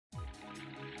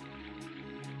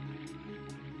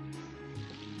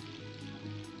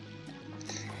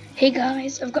Hey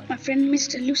guys, I've got my friend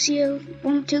Mr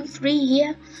Lucio123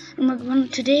 here,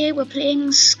 and today we're playing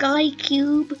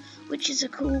Skycube, which is a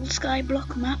cool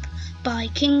skyblock map by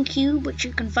Cube, which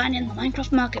you can find in the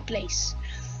Minecraft Marketplace.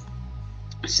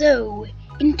 So,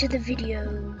 into the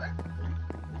video.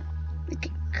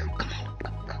 Okay,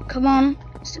 come on,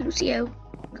 Mr Lucio,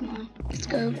 come on, let's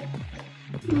go.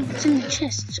 Oh, what's in the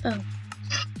chests?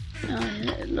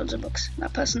 Loads of books.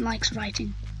 That person likes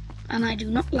writing, and I do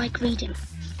not like reading.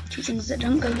 Two things that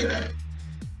don't go together.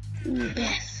 Ooh,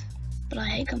 Beth. But I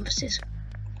hate compasses.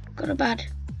 I've got a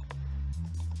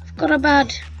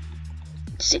bad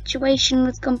situation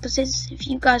with compasses. If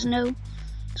you guys know,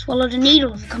 swallowed a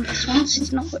needle of a compass once.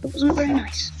 It wasn't very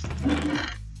nice.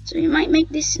 So we might make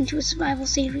this into a survival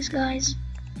series, guys.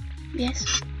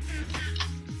 Yes.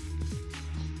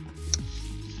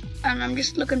 And I'm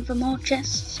just looking for more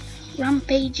chests,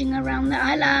 rampaging around the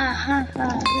island.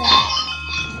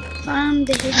 Found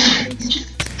the hidden basement.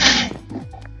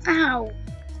 Ow!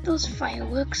 Those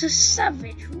fireworks are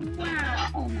savage. Wow!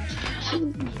 Almost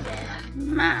killed me there.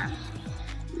 Man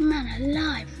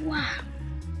alive. Wow!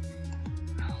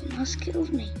 Almost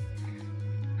killed me.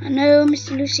 I know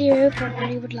Mr Lucio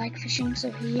probably would like fishing,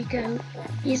 so here you go.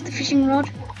 Here's the fishing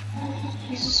rod.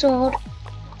 Here's the sword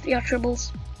for your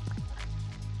troubles.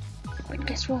 But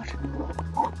guess what?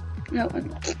 No,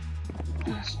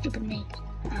 stupid me.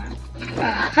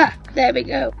 Aha! There we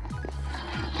go.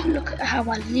 Look at how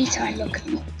elite I look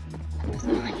with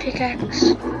my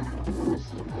pickaxe.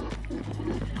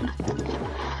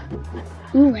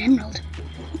 Ooh, emerald.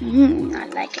 I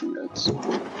like emeralds.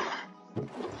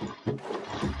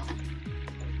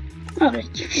 Oh,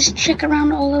 did you just check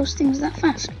around all those things that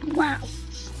fast? Wow.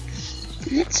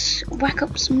 Let's whack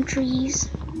up some trees.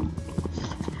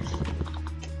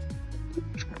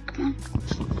 Come on.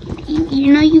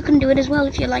 You know you can do it as well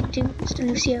if you like to, Mr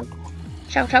Lucio.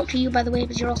 Shout out to you, by the way,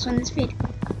 because you're also in this vid.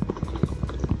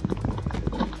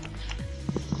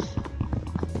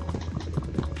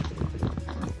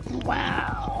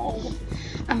 Wow.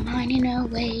 I'm mining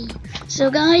away. So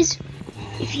guys,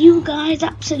 if you guys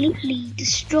absolutely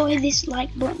destroy this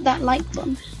that like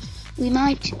button, we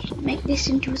might make this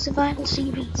into a survival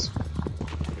series.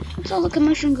 What's all the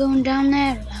commotion going down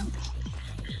there about?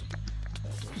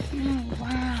 Oh,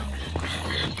 wow.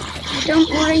 Don't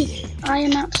worry, I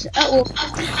am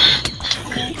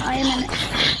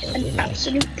an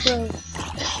absolute pro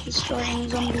destroying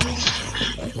zombies.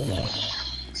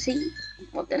 See?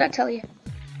 What did I tell you?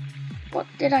 What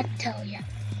did I tell you?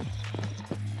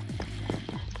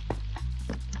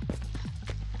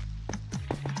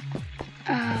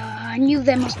 I knew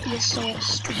there must be a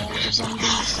source to all the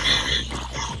zombies.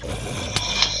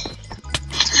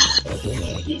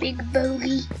 Big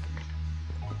bogey.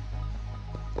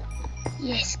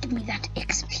 Yes, give me that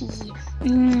XP. I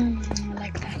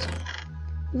like that.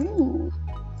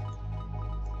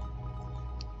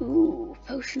 Ooh,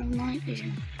 potion of night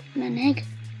vision. And an egg.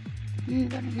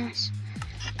 Very nice.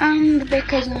 And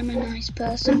because I'm a nice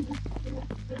person,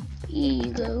 here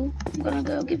you go. I'm gonna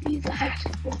go give you the hat.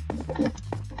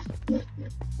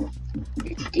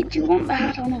 Did you want the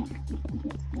hat or not?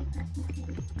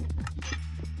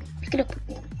 Pick it up.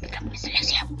 Pick it up, Mr.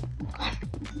 Lucio. Come on.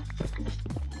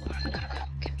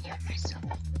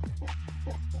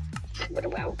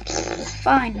 Well,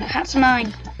 fine, the hat's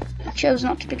mine. I chose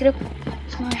not to pick it up.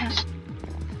 It's my hat.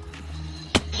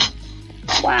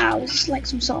 Wow, this is like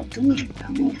some sort of dungeon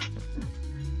down here.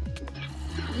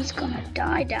 He's gonna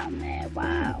die down there.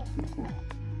 Wow.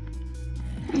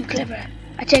 I'm clever.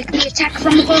 I take the attack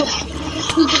from above.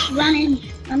 He just ran in,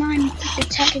 and I'm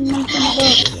attacking them from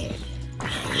above.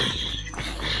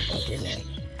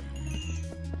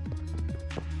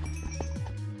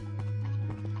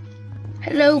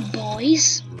 Hello,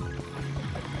 boys.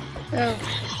 Oh,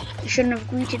 you shouldn't have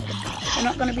greeted them. They're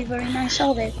not going to be very nice,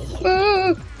 are they?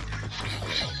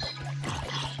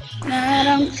 I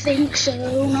don't think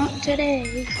so. Not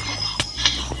today.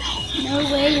 No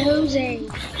way, Jose.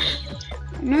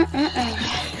 Look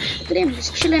at him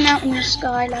just chilling out in the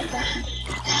sky like that.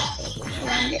 While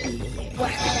I'm getting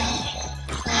whacked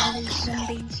out by all these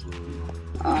zombies.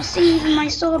 Oh, see, even my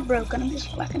sword broke and I'm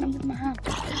just whacking them with my hand.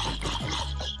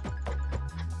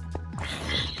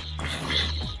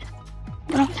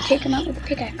 I'm gonna have to take him out with a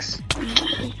pickaxe.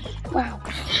 Wow.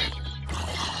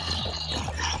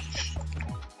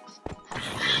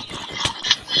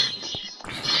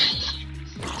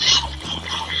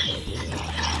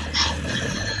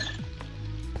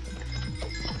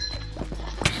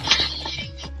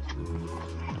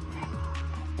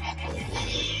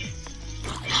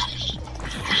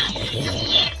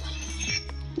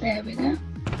 There we go.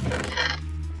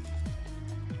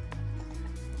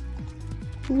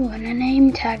 Ooh, and a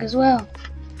name tag as well.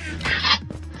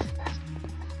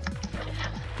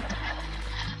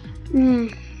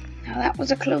 Now that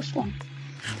was a close one.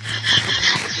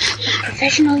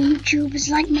 Professional YouTubers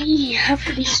like me have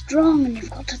to be strong, and you've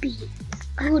got to be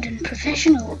good and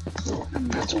professional.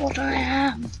 And that's what I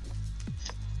am.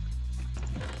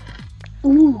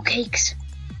 Ooh, cakes.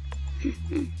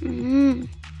 Yum,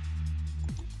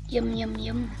 yum,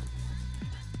 yum.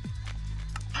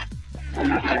 I'm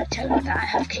not gonna tell you that I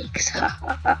have cakes. Ha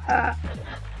ha ha ha.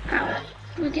 Ow.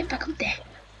 We'll get back up there.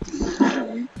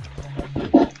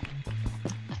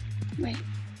 Wait.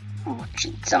 Oh,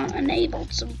 cheats aren't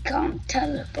enabled, so we can't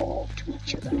teleport to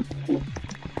each other.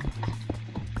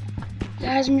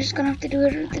 Guys, I'm just gonna have to do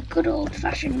it the good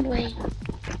old-fashioned way.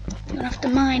 I'm gonna have to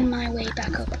mine my way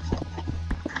back up.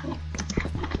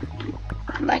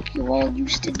 Like you all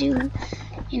used to do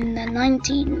in the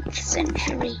 19th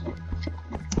century.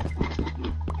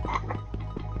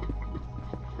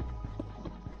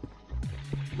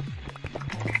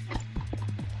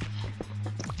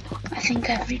 I think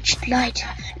I've reached light.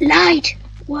 Light!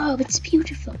 Wow, it's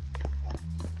beautiful.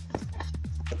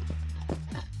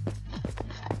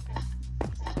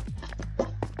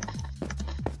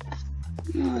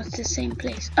 Oh, it's the same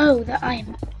place. Oh, the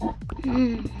iron.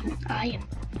 Iron.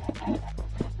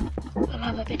 I'll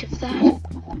have a bit of that.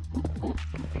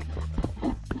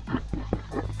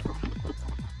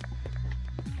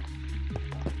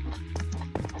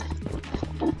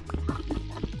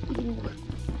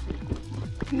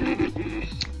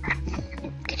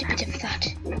 Get a bit of that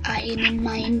iron in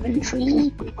my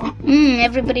inventory.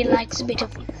 Everybody likes a bit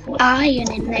of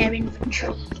iron in their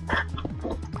inventory.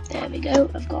 There we go.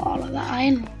 I've got all of that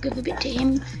iron. I'll give a bit to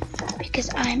him because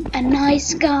I'm a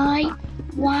nice guy.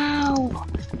 Wow.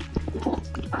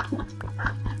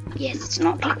 Yes, it's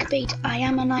not clickbait. I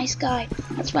am a nice guy.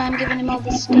 That's why I'm giving him all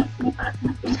this stuff.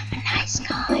 I'm a nice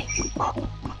guy.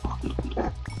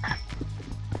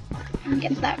 And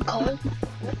get that coal.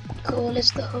 Coal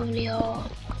is the holy ore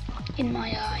in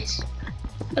my eyes.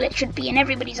 Well, it should be in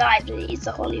everybody's eyes, but it is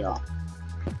the holy ore.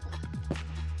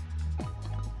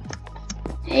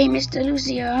 Hey, Mr.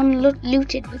 Lucio, I'm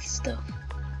looted with stuff.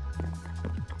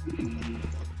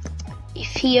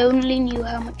 If he only knew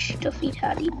how much stuff he'd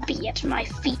had, he'd be at my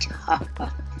feet. Ha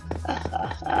ha ha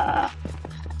ha ha.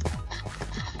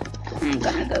 I'm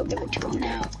gonna go give it to him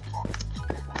now.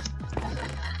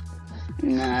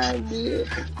 No.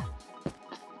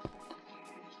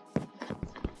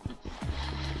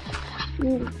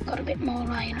 Ooh, got a bit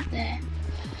more iron up there.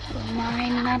 We'll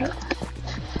mine that up.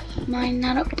 Mine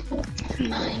that up.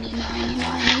 Miney, miney,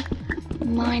 miney.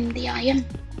 Mine the iron.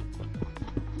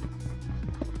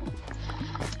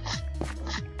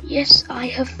 Yes, I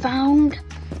have found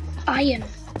iron.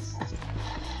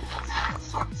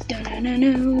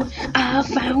 No, I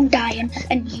found iron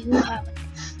and you haven't.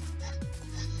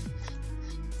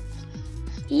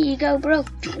 Here you go, bro.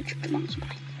 Where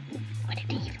did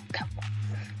he even go?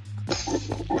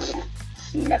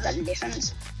 Never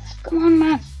listens. Come on,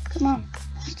 man. Come on,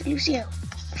 Mr. Lucio.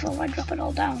 Before I drop it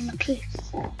all down the cliff.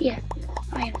 Yeah,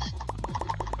 iron.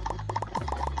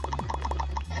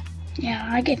 Yeah,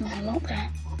 I gave him a lot there.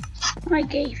 I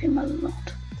gave him a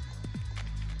lot.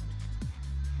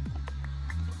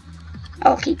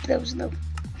 I'll keep those though.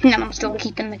 And I'm still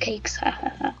keeping the cakes.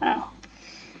 And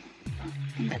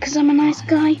because I'm a nice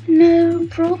guy, no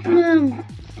problem.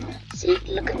 See,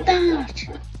 look at that.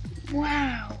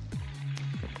 Wow.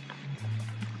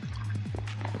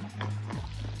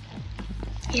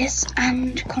 Yes,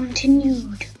 and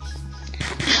continued.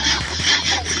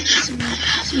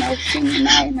 Smelting an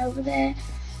iron over there.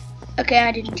 Okay,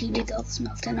 I didn't. He did all the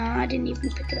smelting. No, I didn't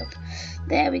even pick it up.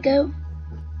 There we go.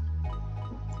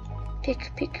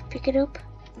 Pick it up.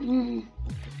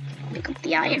 Pick up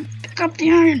the iron. Pick up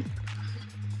the iron.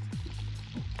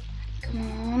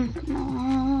 Come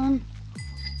on.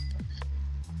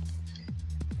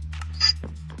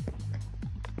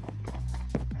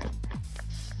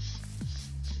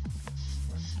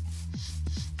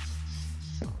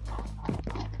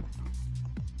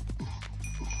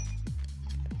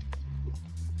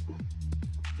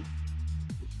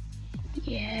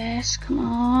 Yes, come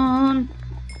on.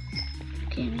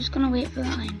 Okay, I'm just gonna wait for the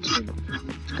iron to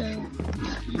go.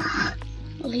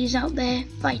 While he's out there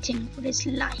fighting for his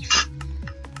life,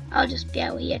 I'll just be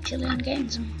out here chilling, getting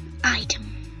some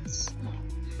items.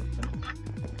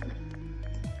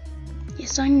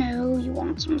 Yes, I know you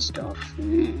want some stuff.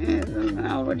 I've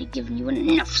already given you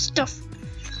enough stuff.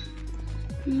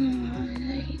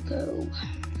 There you go.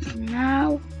 And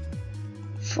now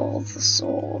for the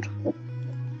sword.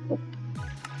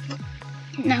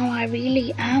 Now I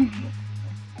really am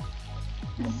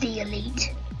the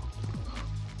elite,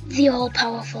 the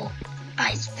all-powerful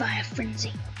Ice Fire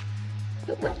Frenzy.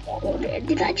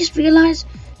 Did I just realise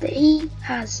that he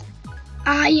has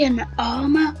iron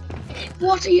armour?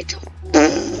 What are you talking?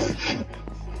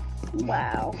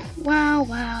 Wow, wow,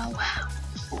 wow, wow.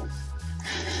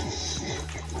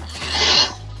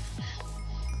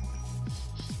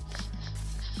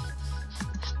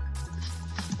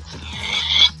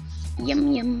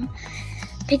 Yum yum,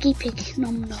 piggy pig,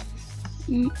 nom nom.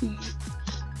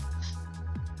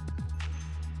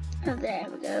 Oh, there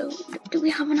we go. Do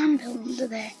we have an anvil under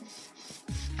there?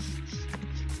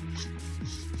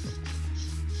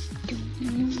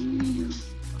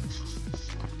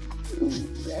 Ooh,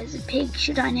 there's a pig.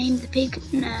 Should I name the pig?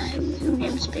 No, who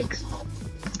names pigs?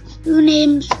 Who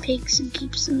names pigs and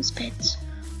keeps them as pets?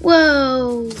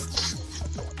 Whoa!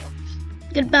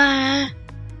 Goodbye.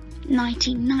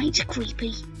 Nighty night,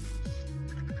 creepy.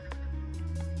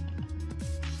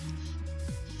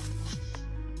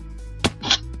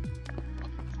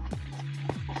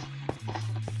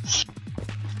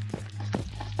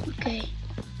 Okay.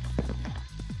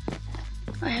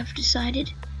 I have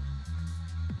decided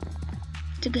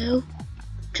to go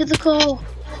to the core.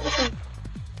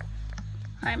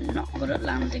 I'm not good at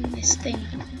landing this thing.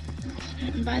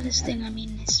 And by this thing I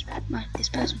mean this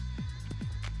person.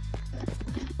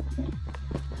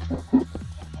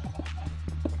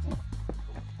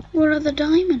 Where are the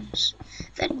diamonds?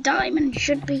 The diamond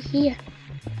should be here.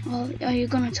 Or are you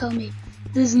gonna tell me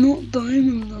there's not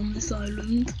diamonds on this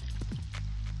island?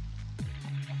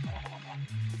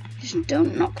 Just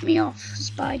don't knock me off,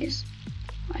 spiders.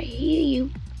 I hear you.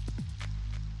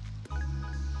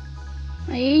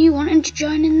 I hear you wanting to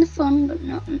join in the fun, but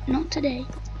not today.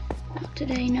 Not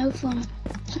today, no fun.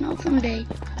 It's not a fun day.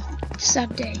 It's a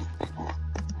sad day.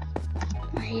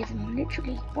 I hear them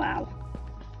literally. Wow.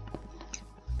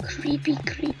 Creepy,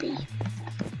 creepy.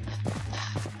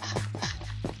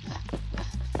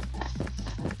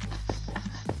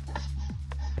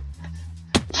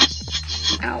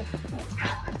 Ow.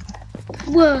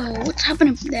 Whoa, what's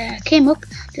happening there? I came up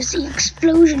to see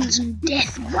explosions and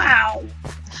death. Wow.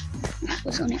 That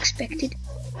was unexpected.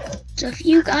 So if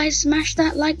you guys smash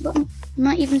that like button, you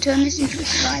might even turn this into a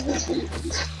survival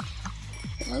series.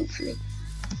 Well, hopefully.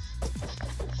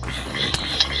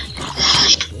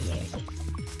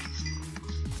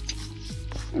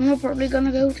 And we're probably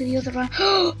gonna go to the other round.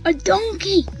 Oh, a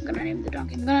donkey! I'm gonna name the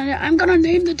donkey. I'm gonna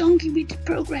name the donkey. We did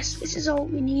progress. This is all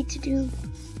we need to do.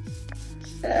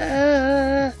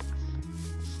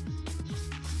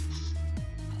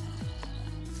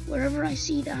 Wherever I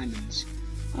see diamonds,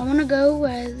 I wanna go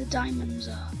where the diamonds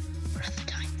are. Where are the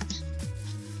diamonds?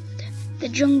 The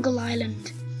jungle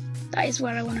island. That is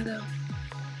where I wanna go.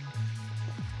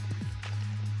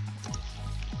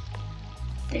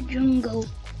 The jungle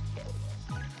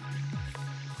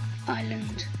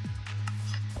island.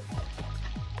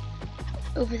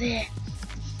 Over there.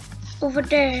 Over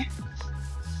there.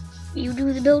 You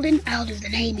do the building, I'll do the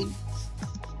naming.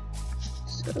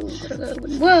 So, gotta go.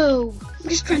 Whoa! I'm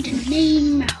just trying to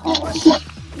name a horse.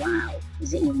 Wow.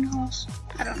 Is it even a horse?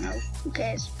 I don't know. Who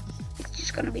cares? It's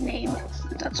just gonna be named.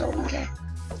 That's all we care.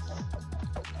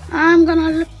 I'm gonna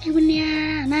look you in the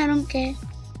eye and I don't care.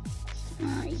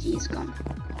 Ah, he's gone.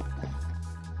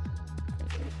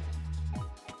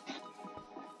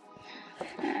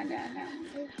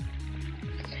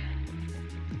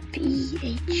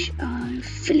 P-H-I,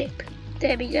 Philip.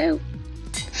 There we go.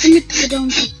 Philip the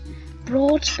donkey.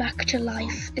 Brought back to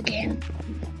life again.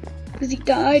 Because he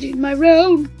died in my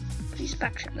realm. He's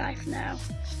back to life now.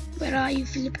 Where are you,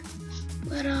 Philip?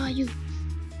 Where are you?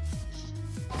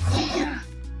 Yeah.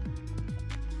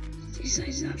 Is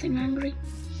that thing angry?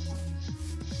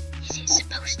 Is it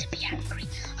supposed to be angry?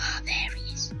 Ah, oh, there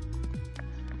he is.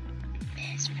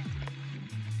 There's Philip.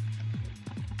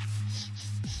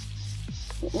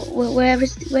 Where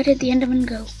did the Enderman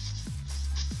go?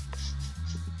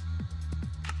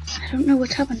 I don't know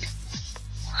what happened.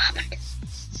 What happened?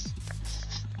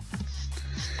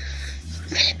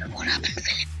 Philip, what happened,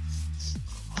 Philip?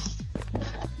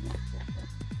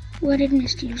 Where did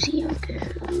Mr Lucio go?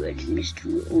 Where did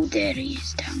Mr... Oh, there he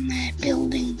is, down there,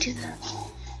 building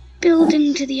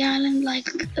to the island like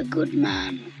a good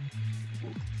man.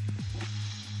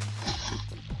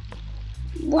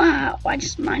 Wow, I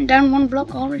just mined down one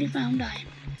block, already found iron.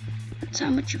 That's how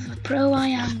much of a pro I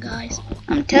am, guys.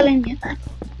 I'm telling you.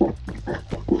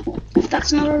 If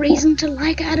that's not a reason to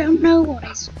like, I don't know what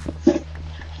is.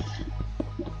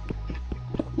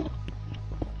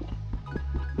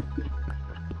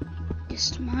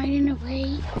 Just mining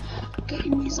away,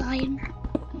 getting his iron.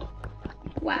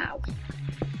 Wow.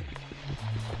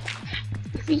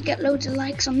 we get loads of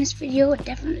likes on this video, we're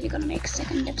definitely gonna make a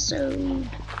second episode.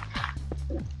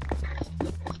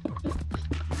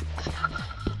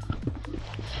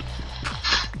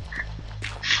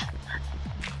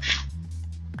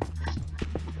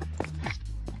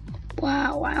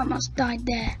 Wow, I almost died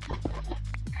there.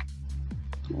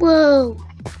 Whoa!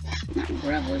 That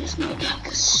gravel just made like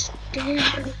a stair.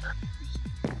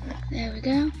 There we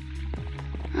go.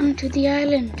 Onto the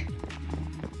island.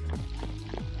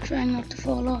 Trying not to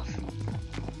fall off.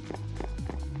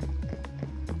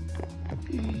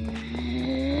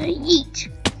 Yeet!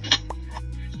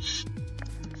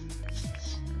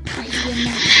 I hear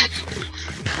magic.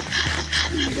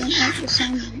 I don't like the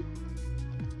sound of it.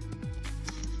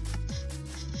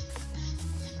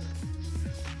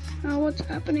 Oh, what's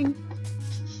happening?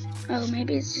 Oh,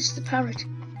 maybe it's just the parrot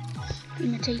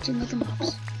imitating other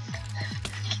mobs.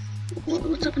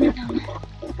 What's happening down there?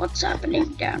 What's happening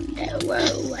down there?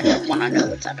 Whoa, I don't want to know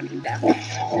what's happening down there.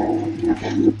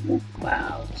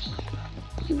 Wow.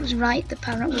 He was right, the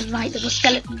parrot was right, there were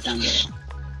skeletons down there.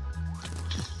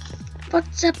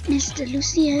 What's up, Mr.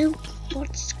 Lucio?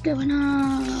 What's going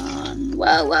on?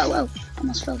 Whoa, whoa, whoa.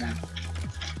 Almost fell down.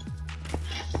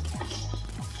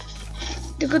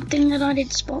 The good thing that I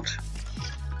did spot,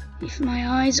 if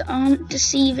my eyes aren't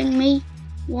deceiving me,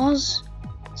 was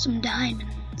some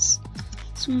diamonds.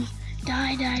 Some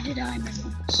diamonds. Are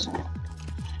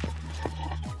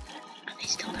they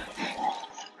still down there?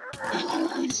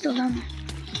 Are they still down there?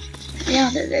 Yeah,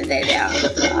 there they are.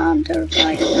 I'm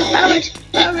terrified.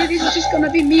 Parrot is just gonna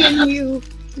be me and you.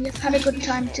 We have had a good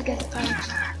time together, parrot.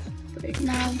 But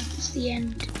now it's the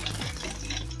end.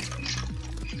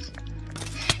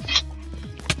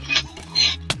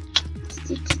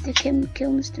 Did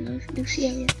kill Mr.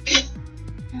 Lucio?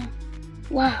 Oh.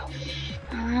 Wow.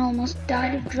 I almost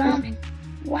died of drowning.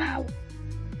 Wow.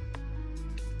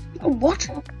 Oh, what?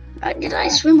 Did I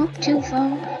swim up too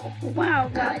far? Wow,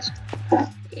 guys.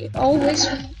 It always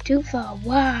swim too far.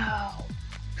 Wow.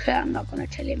 I'm not going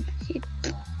to tell him.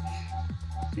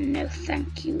 No,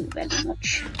 thank you very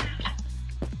much.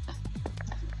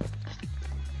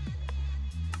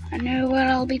 I know where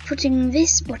I'll be putting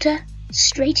this butter.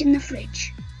 Straight in the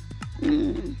fridge.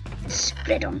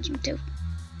 Spread on some toast.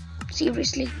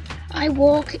 Seriously, I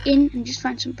walk in and just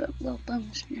find some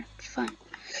bones. Yeah, it's fine.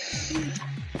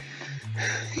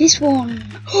 This one.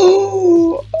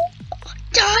 Oh,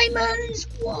 diamonds!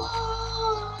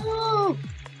 Whoa!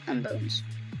 And bones.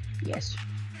 Yes,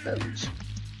 bones.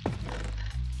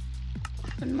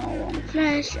 And more on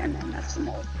flesh, and then that's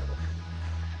more.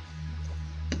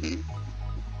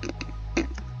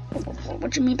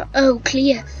 What do you mean by? Oh,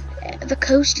 clear. The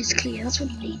coast is clear. That's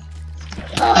what you mean.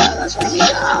 Oh, that's what I mean.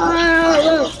 Oh,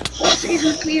 whoa. This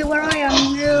isn't clear where I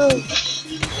am. No.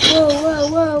 Whoa, whoa,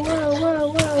 whoa, whoa,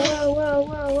 whoa, whoa, whoa,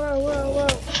 whoa, whoa, whoa, whoa.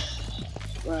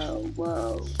 Whoa,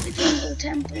 whoa. The jungle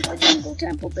temple, the jungle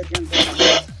temple, the jungle temple.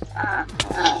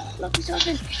 Lock yourself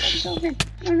in. Lock yourself in.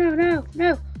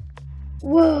 No.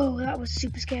 Whoa, that was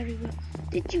super scary.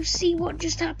 Did you see what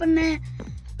just happened there?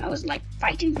 I was like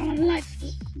fighting for my life.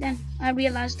 Then I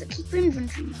realized that keep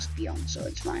inventory must be on, so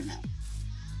it's fine now.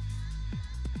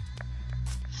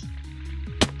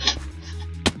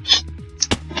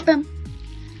 Bum.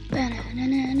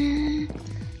 Ba-na-na-na-na.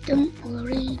 Don't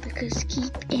worry, because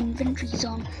keep inventory's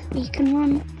on. We can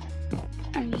run.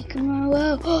 And we can run.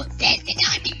 Whoa. Oh, there's the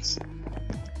diamonds.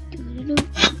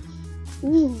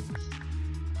 Ooh.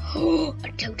 Oh, a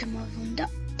totem of under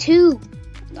 2.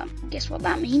 Guess what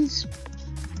that means?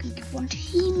 I can give one to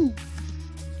him.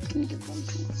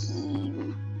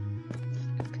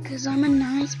 Because I'm a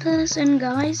nice person,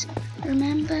 guys.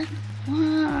 Remember?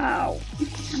 Wow.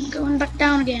 I'm going back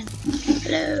down again.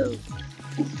 Hello.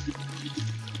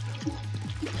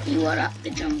 You are at the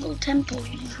jungle temple.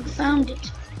 You found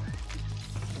it.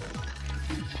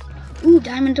 Ooh,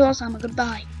 diamond horse armor.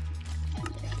 Goodbye.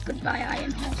 Goodbye,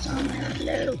 iron horse armor.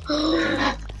 Hello.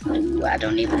 Ooh, I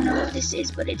don't even know what this is,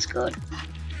 but it's good.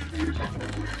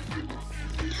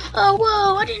 Oh,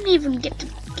 whoa, I didn't even get to...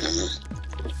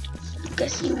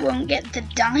 Guess you won't get the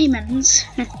diamonds.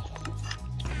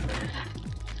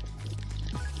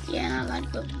 Yeah, I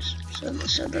like bones. So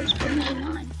those bones are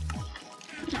mine.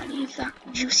 I'll leave that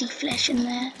juicy flesh in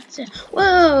there. So,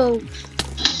 whoa!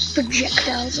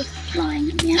 Projectiles are flying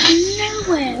at me out of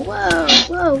nowhere.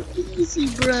 Whoa, easy,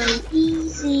 bro,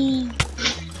 easy.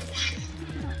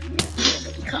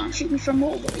 You can't shoot me from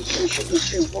water, but you can shoot me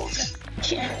through water.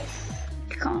 Yeah,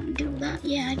 you can't do that.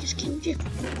 Yeah, I just killed you.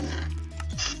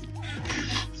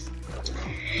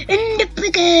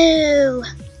 Indigo!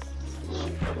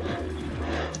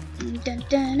 Dun, dun,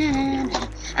 dun, dun.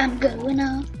 I'm going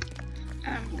up.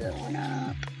 I'm going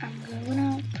up. I'm going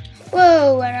up.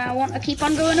 Whoa, and I want to keep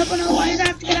on going up and up. Why did I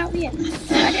have to get out here?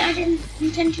 I didn't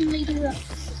intentionally do that.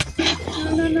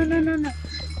 No, no, no, no, no, no.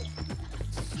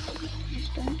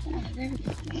 Just don't want to. There we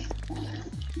go.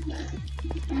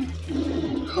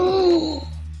 Oh,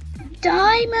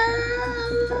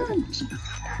 diamonds!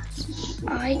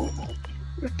 I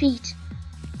repeat,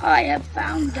 I have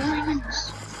found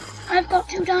diamonds. I've got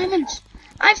 2 diamonds.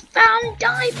 I've found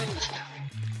diamonds.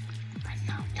 I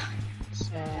found diamonds.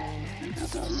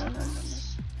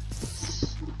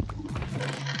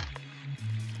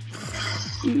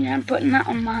 Yeah, I'm putting that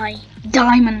on my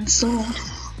diamond sword.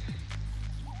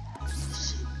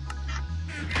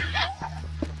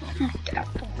 Get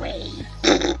out the way.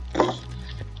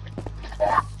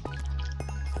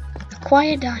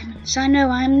 Acquire diamonds. I know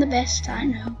I'm the best. I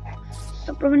know.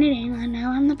 Stop rubbing it in. I know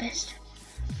I'm the best.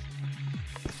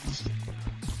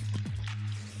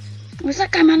 Was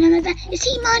that guy mining the diamonds? Is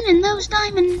he mining those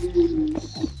diamonds?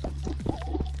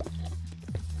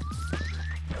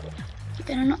 You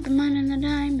better not be mining the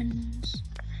diamonds.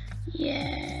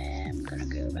 Yeah, I'm gonna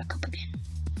go back up again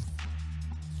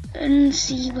and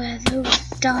see where those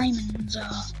diamonds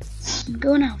are. I'm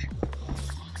going out.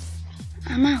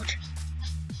 I'm out.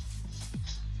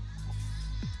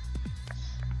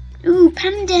 Ooh,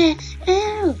 panda!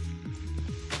 Oh!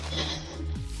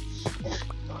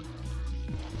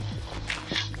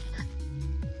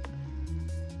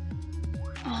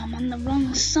 I'm on the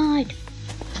wrong side.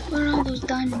 Where are those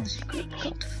diamonds? I've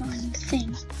got to find the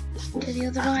thing to the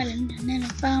other island, and then I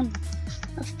found them.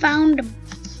 I found them.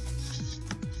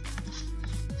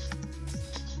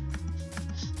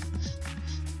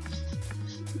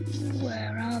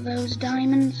 Where are those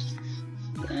diamonds?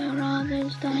 Where are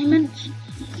those diamonds?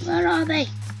 Where are they?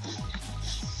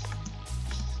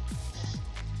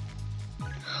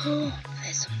 Oh,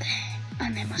 there's some there.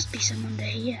 And there must be some under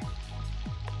here.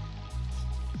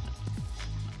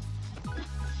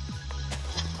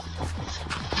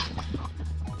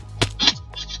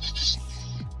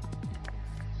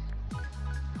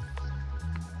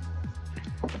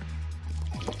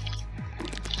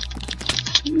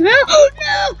 No! Oh,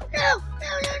 no! No! No! No!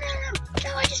 No! No!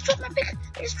 No! I just dropped my pick.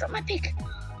 I just dropped my pick.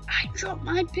 I dropped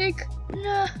my pick.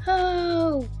 No!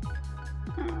 Oh.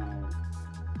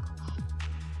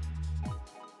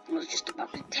 I was just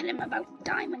about to tell him about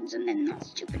diamonds, and then that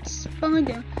stupid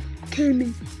spider came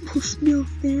and pushed me off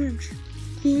the edge.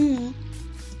 Yeah.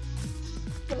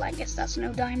 Well, I guess that's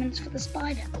no diamonds for the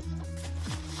spider.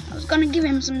 I was gonna give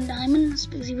him some diamonds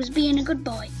because he was being a good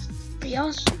boy. But he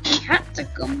had to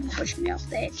come and push me off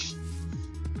the edge.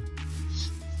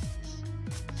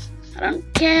 I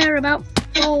don't care about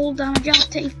fall damage. I'll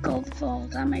take all the fall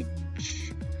damage.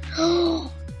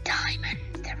 Oh, diamond!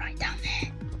 They're right down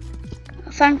there.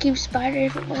 Well, thank you, spider.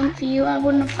 If it wasn't for you, I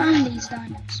wouldn't have found these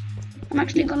diamonds. I'm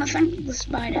actually gonna thank the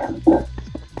spider.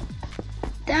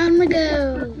 Down we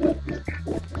go.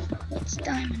 It's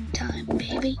diamond time,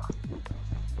 baby.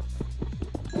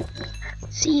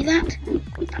 See that?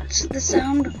 That's the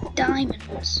sound of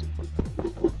diamonds.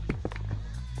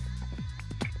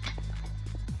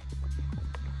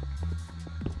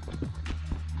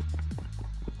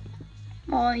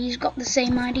 Oh, he's got the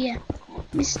same idea.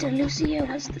 Mr. Lucio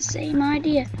has the same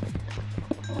idea.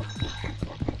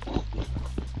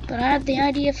 But I had the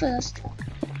idea first.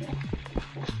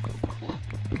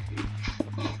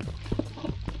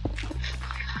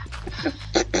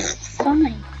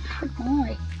 Fine.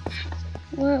 Goodbye.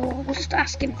 Whoa, I was just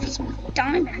asking for some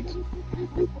diamonds.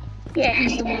 Yeah,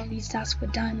 he's the one who needs to ask for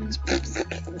diamonds. I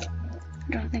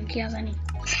don't think he has any.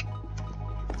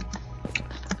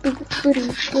 Oh,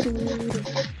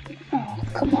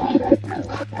 come on. No.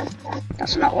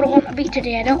 That's not what I want to be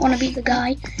today. I don't want to be the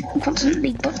guy who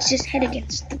constantly butts his head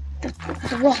against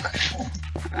the rock.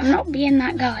 I'm not being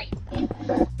that guy.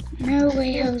 No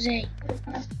way, Jose.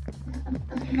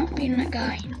 I'm not being that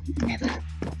guy. Never.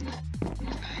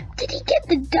 Did he get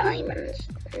the diamonds?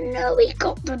 No, he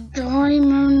got the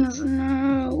diamonds.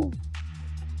 No.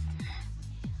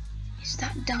 Is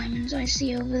that diamonds I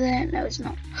see over there? No, it's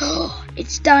not. Oh,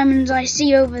 it's diamonds I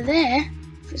see over there.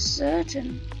 For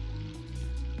certain.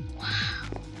 Wow.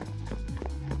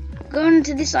 Going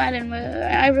to this island.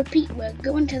 I repeat, we're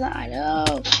going to that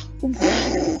island.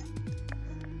 Oh.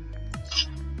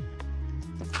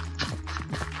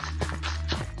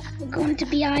 We're going to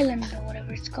Bee Island or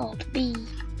whatever it's called. Bee.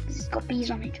 It's got bees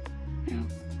on it. Oh.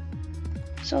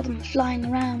 Saw them flying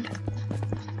around.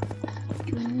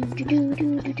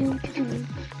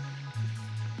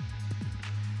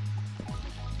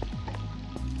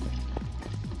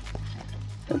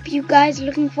 Hope you guys are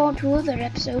looking forward to other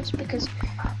episodes because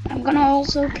I'm I'm gonna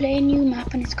also play a new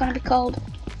map, and it's gonna be called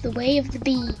The Way of the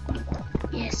Bee.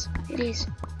 Yes, it is.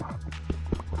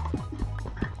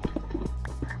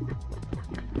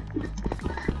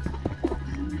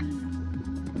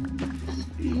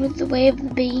 With The Way of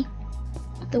the Bee,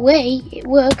 the way it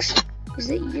works is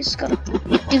that you just gotta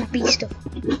do bee stuff.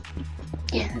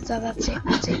 Yeah, that's it.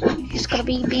 You just gotta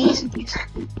be bees and just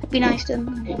be nice to them,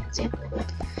 and that's it.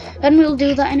 And we'll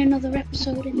do that in another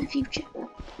episode in the future.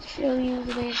 Show you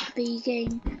the Way of the Bee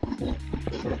game.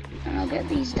 And I'll get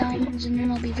these diamonds and then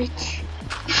I'll be rich.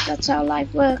 That's how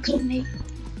life works with me.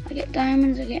 I get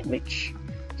diamonds, I get rich.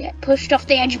 I get pushed off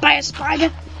the edge by a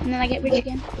spider, and then I get rich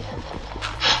again.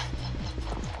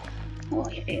 Oh,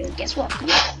 guess what?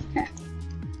 Yeah.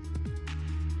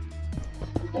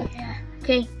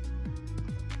 Okay.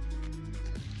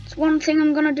 It's one thing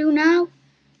I'm gonna do now.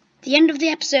 The end of the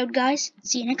episode, guys.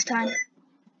 See you next time.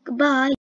 Goodbye.